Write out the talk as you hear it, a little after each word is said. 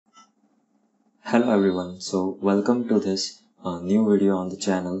Hello everyone, so welcome to this new video on the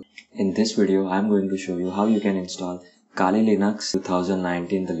channel. In this video I'm going to show you how you can install Kali Linux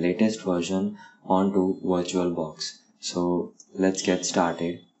 2019, the latest version, onto VirtualBox. So let's get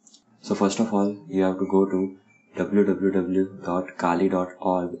started. So first of all, you have to go to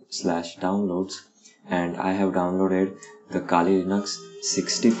www.kali.org/downloads, and I have downloaded the Kali Linux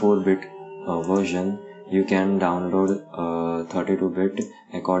 64-bit version. You can download 32-bit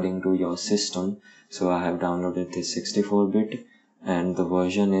according to your system. So I have downloaded this 64-bit and the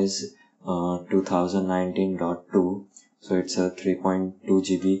version is 2019.2. So it's a 3.2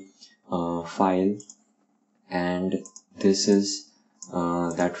 GB file, and this is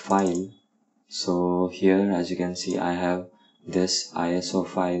that file. So here, as you can see, I have this ISO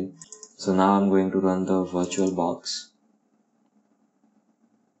file. So now I'm going to run the VirtualBox.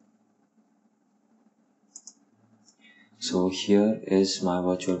 So here is my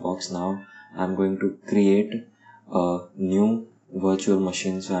VirtualBox. Now I'm going to create a new virtual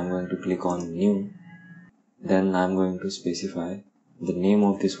machine. So I'm going to click on new. Then I'm going to specify the name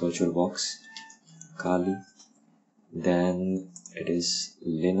of this VirtualBox, Kali. Then it is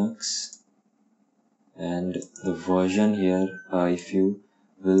Linux, and the version here, if you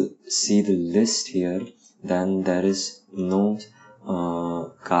will see the list here, then there is no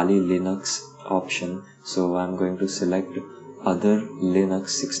Kali Linux option. So I'm going to select other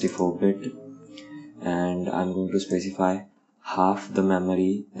Linux 64-bit, and I'm going to specify half the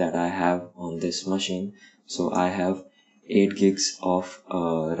memory that I have on this machine. So I have 8 gigs of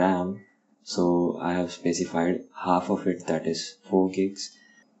RAM. So I have specified half of it, that is 4 gigs,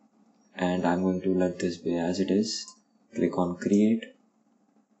 and I'm going to let this be as it is. Click on create.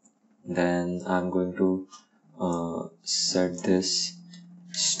 Then I'm going to set this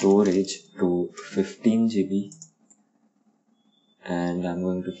storage to 15 GB, and I'm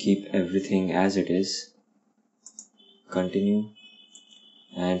going to keep everything as it is. Continue,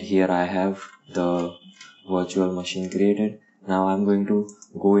 and here I have the virtual machine created. Now I'm going to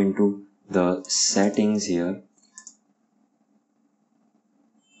go into the settings here,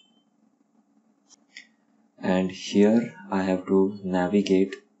 and here I have to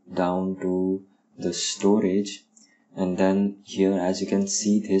navigate down to the storage, and then here, as you can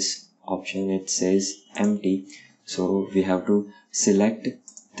see, this option, it says empty. So we have to select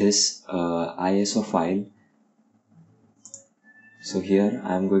this ISO file. So here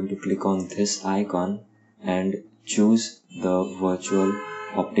I'm going to click on this icon and choose the virtual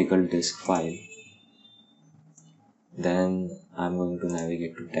optical disk file. Then I'm going to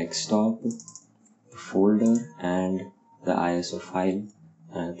navigate to desktop, folder, and the ISO file,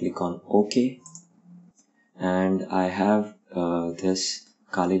 and click on OK. And I have this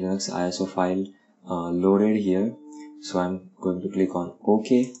Kali Linux ISO file loaded here. So I'm going to click on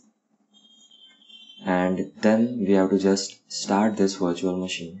OK, and then we have to just start this virtual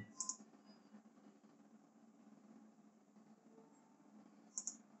machine.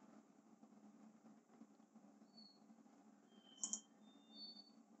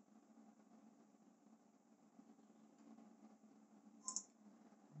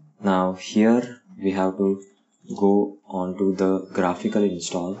 Now here we have to go on to the graphical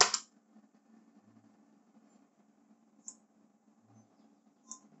install.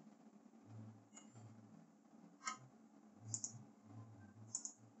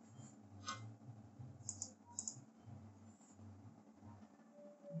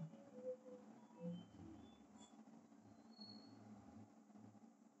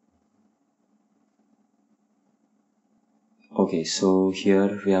 Okay, so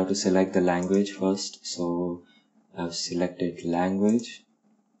here we have to select the language first. So I've selected language.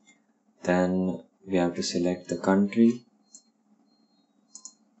 Then we have to select the country.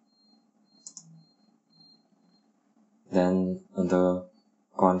 Then the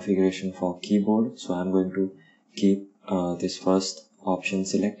configuration for keyboard. So I'm going to keep this first option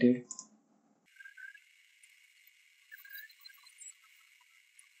selected.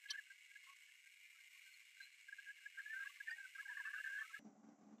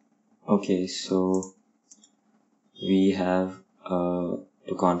 Okay, so we have to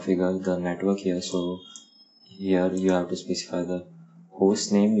configure the network here. So here you have to specify the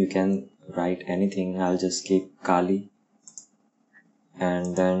host name. You can write anything. I'll just keep Kali.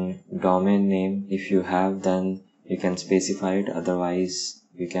 And then domain name, if you have, then you can specify it, otherwise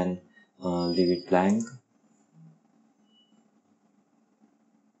you can leave it blank.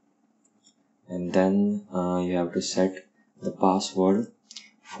 And then you have to set the password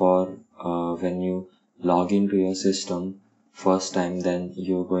for when you log into your system first time, then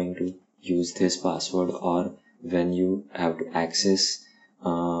you're going to use this password, or when you have to access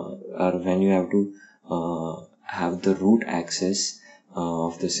or when you have to have the root access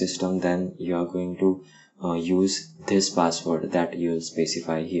of the system, then you are going to use this password that you will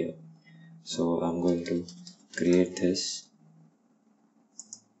specify here. So I'm going to create this.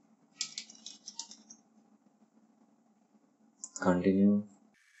 Continue.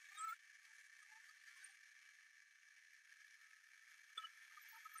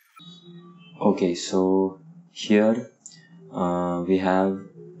 Okay, so here we have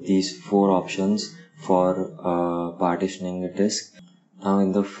these 4 options for partitioning a disk. Now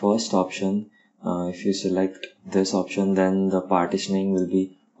in the first option, if you select this option, then the partitioning will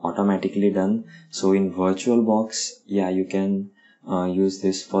be automatically done. So in VirtualBox, yeah, you can use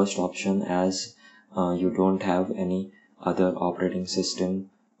this first option as you don't have any other operating system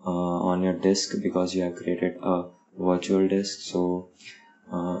on your disk because you have created a virtual disk. So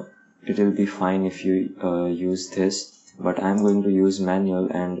it will be fine if you use this, but I'm going to use manual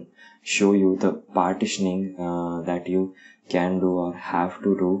and show you the partitioning that you can do or have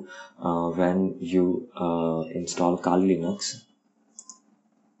to do when you install Kali Linux.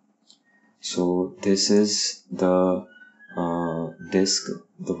 So this is the disk,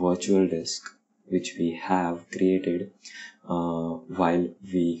 the virtual disk which we have created while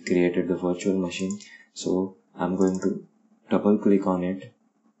we created the virtual machine. So I'm going to double click on it.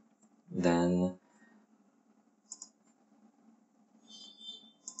 Then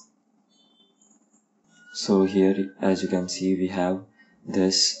so here, as you can see, we have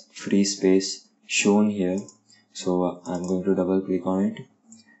this free space shown here. So I'm going to double click on it,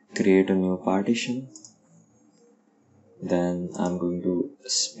 create a new partition. Then I'm going to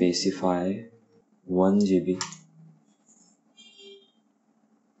specify 1 GB.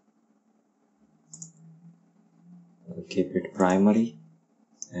 I'll keep it primary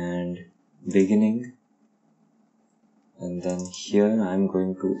and beginning. And then here I'm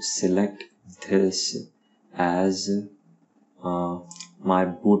going to select this as my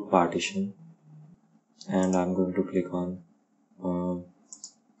boot partition, and I'm going to click on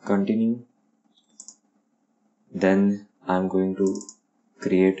continue. Then I'm going to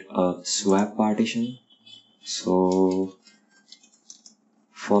create a swap partition. So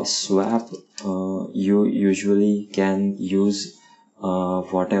for swap, you usually can use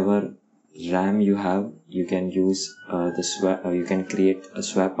whatever RAM you have. You can use the swap. You can create a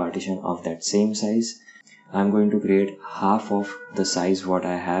swap partition of that same size. I'm going to create half of the size what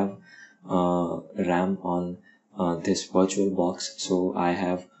I have RAM on this VirtualBox. So I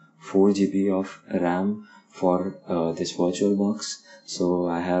have 4 GB of RAM for this VirtualBox. So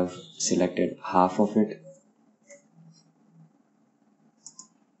I have selected half of it.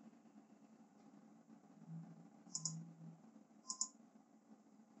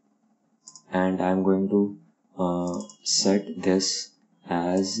 And I'm going to set this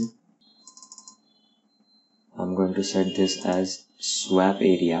as swap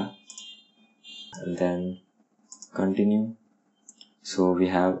area, and then continue. So we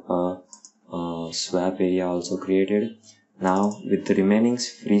have a swap area also created. Now with the remaining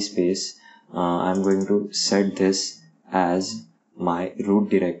free space, I'm going to set this as my root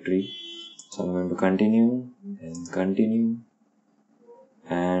directory. So I'm going to continue and continue,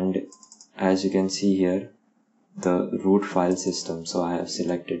 and as you can see here, the root file system. So I have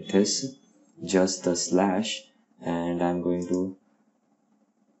selected this, just the slash, and I'm going to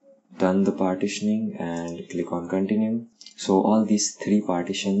done the partitioning and click on continue. So all these 3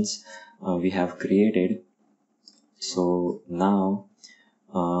 partitions we have created. So now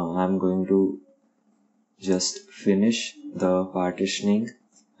I'm going to just finish the partitioning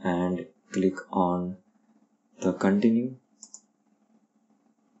and click on the continue.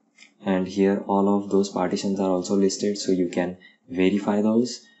 And here all of those partitions are also listed, so you can verify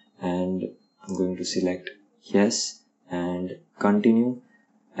those. And I'm going to select yes and continue.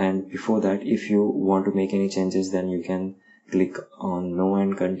 And before that, if you want to make any changes, then you can click on no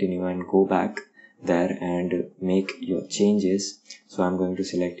and continue and go back there and make your changes. So I'm going to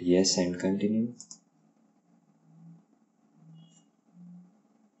select yes and continue.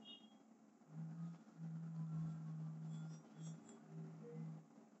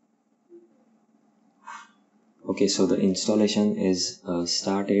 Okay, so the installation is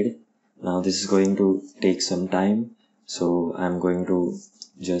started. Now this is going to take some time, so I'm going to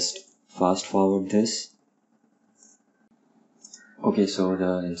just fast forward this. Okay, so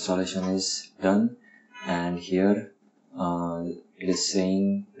the installation is done, and here it is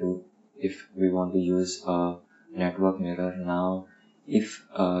saying if we want to use a network mirror. Now if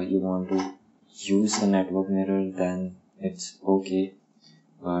you want to use a network mirror, then it's okay,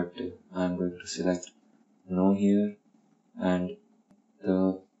 but I'm going to select no here, and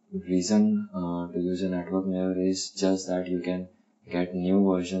the reason to use a network mirror is just that you can get new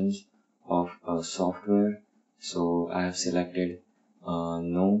versions of software. So I have selected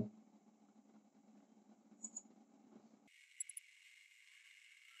no.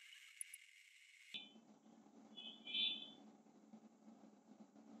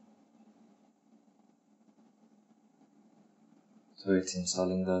 So it's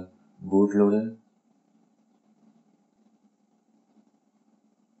installing the bootloader.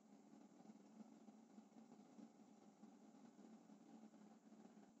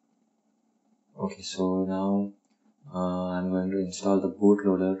 Okay, so now I'm going to install the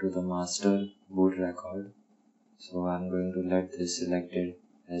bootloader to the master boot record. So I'm going to let this selected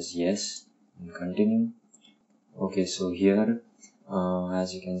as yes and continue. Okay, so here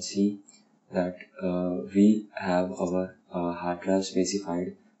as you can see that we have our hard drive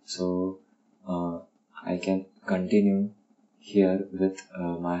specified, so I can continue here with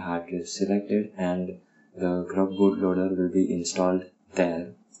my hard drive selected, and the grub bootloader will be installed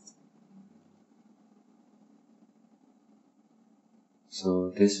there.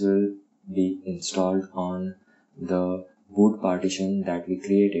 So this will be installed on the boot partition that we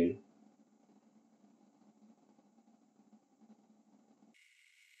created.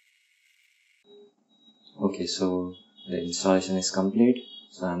 Okay, so the installation is complete.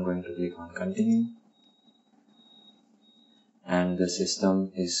 So I'm going to click on continue, and the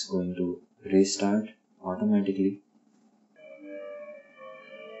system is going to restart automatically.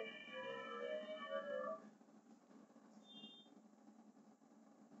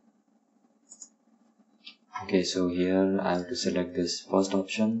 Okay, so here I have to select this first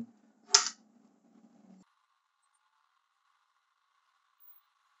option.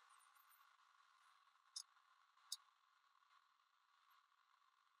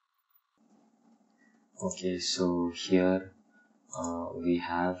 Okay, so here we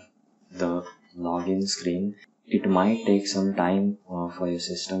have the login screen. It might take some time for your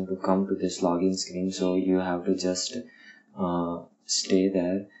system to come to this login screen, so you have to just stay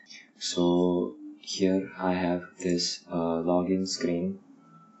there. So here I have this login screen.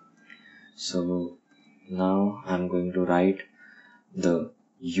 So now I'm going to write the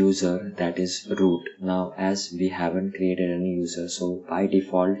user, that is root. Now as we haven't created any user, so by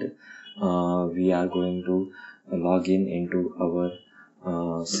default we are going to log in into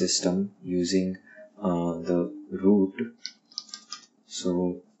our system using the root.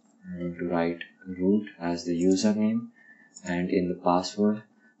 So I'm going to write root as the username, and in the password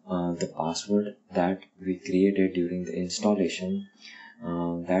that we created during the installation,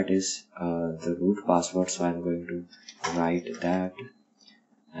 that is the root password. So I'm going to write that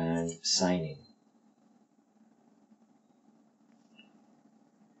and sign in.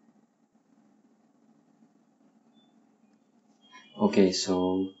 Okay,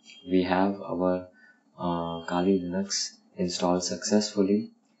 so we have our Kali Linux installed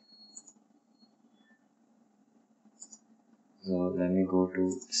successfully. So let me go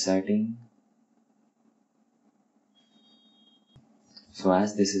to setting. So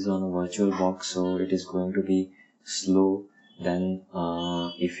as this is on a VirtualBox, so it is going to be slow than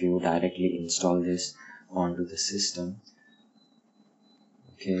if you directly install this onto the system.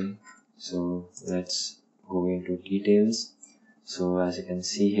 Okay, so let's go into details. So as you can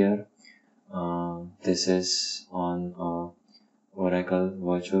see here, this is on Oracle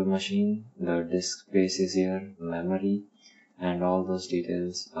virtual machine. The disk space is here, memory, and all those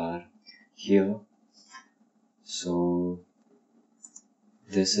details are here. So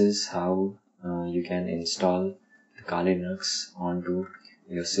this is how you can install the Kali Linux onto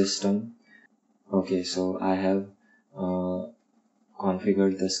your system. Okay, so I have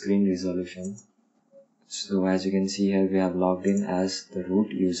configured the screen resolution. So as you can see here, we have logged in as the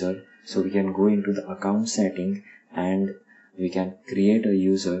root user. So we can go into the account setting and we can create a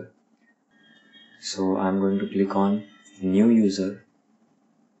user. So I'm going to click on new user,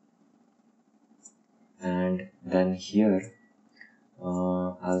 and then here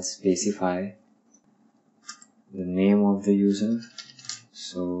I'll specify the name of the user.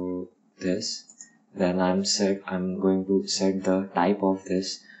 So this, then I'm going to set the type of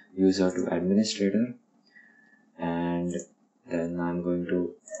this user to administrator, and then I'm going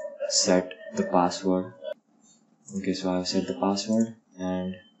to set the password. Okay, so I've set the password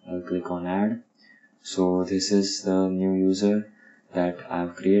and I'll click on add. So this is the new user that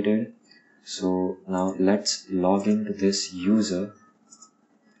I've created. So now let's log into this user.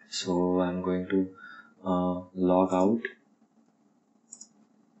 So I'm going to log out.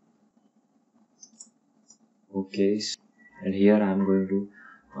 Okay, and here I'm going to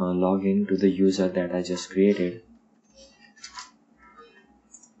log in to the user that I just created.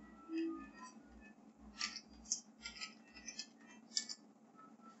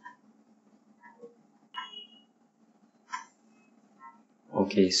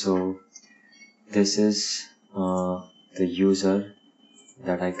 Okay, so this is the user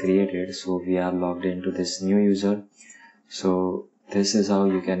that I created. So we are logged into this new user. So this is how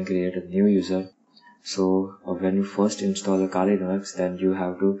you can create a new user. So when you first install a Kali Linux, then you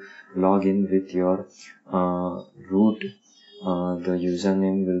have to log in with your root. The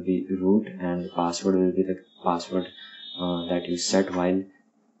username will be root and the password will be the password that you set while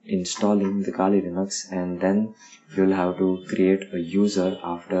installing the Kali Linux, and then you'll have to create a user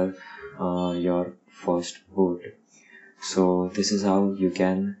after your first boot. So this is how you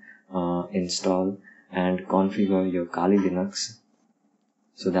can install and configure your Kali Linux.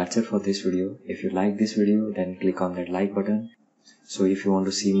 So that's it for this video. If you like this video, then click on that like button. So if you want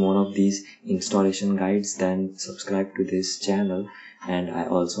to see more of these installation guides, then subscribe to this channel, and I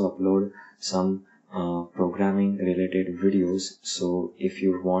also upload some programming related videos. So if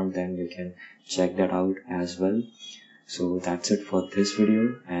you want, then you can check that out as well. So that's it for this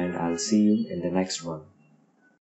video, and I'll see you in the next one.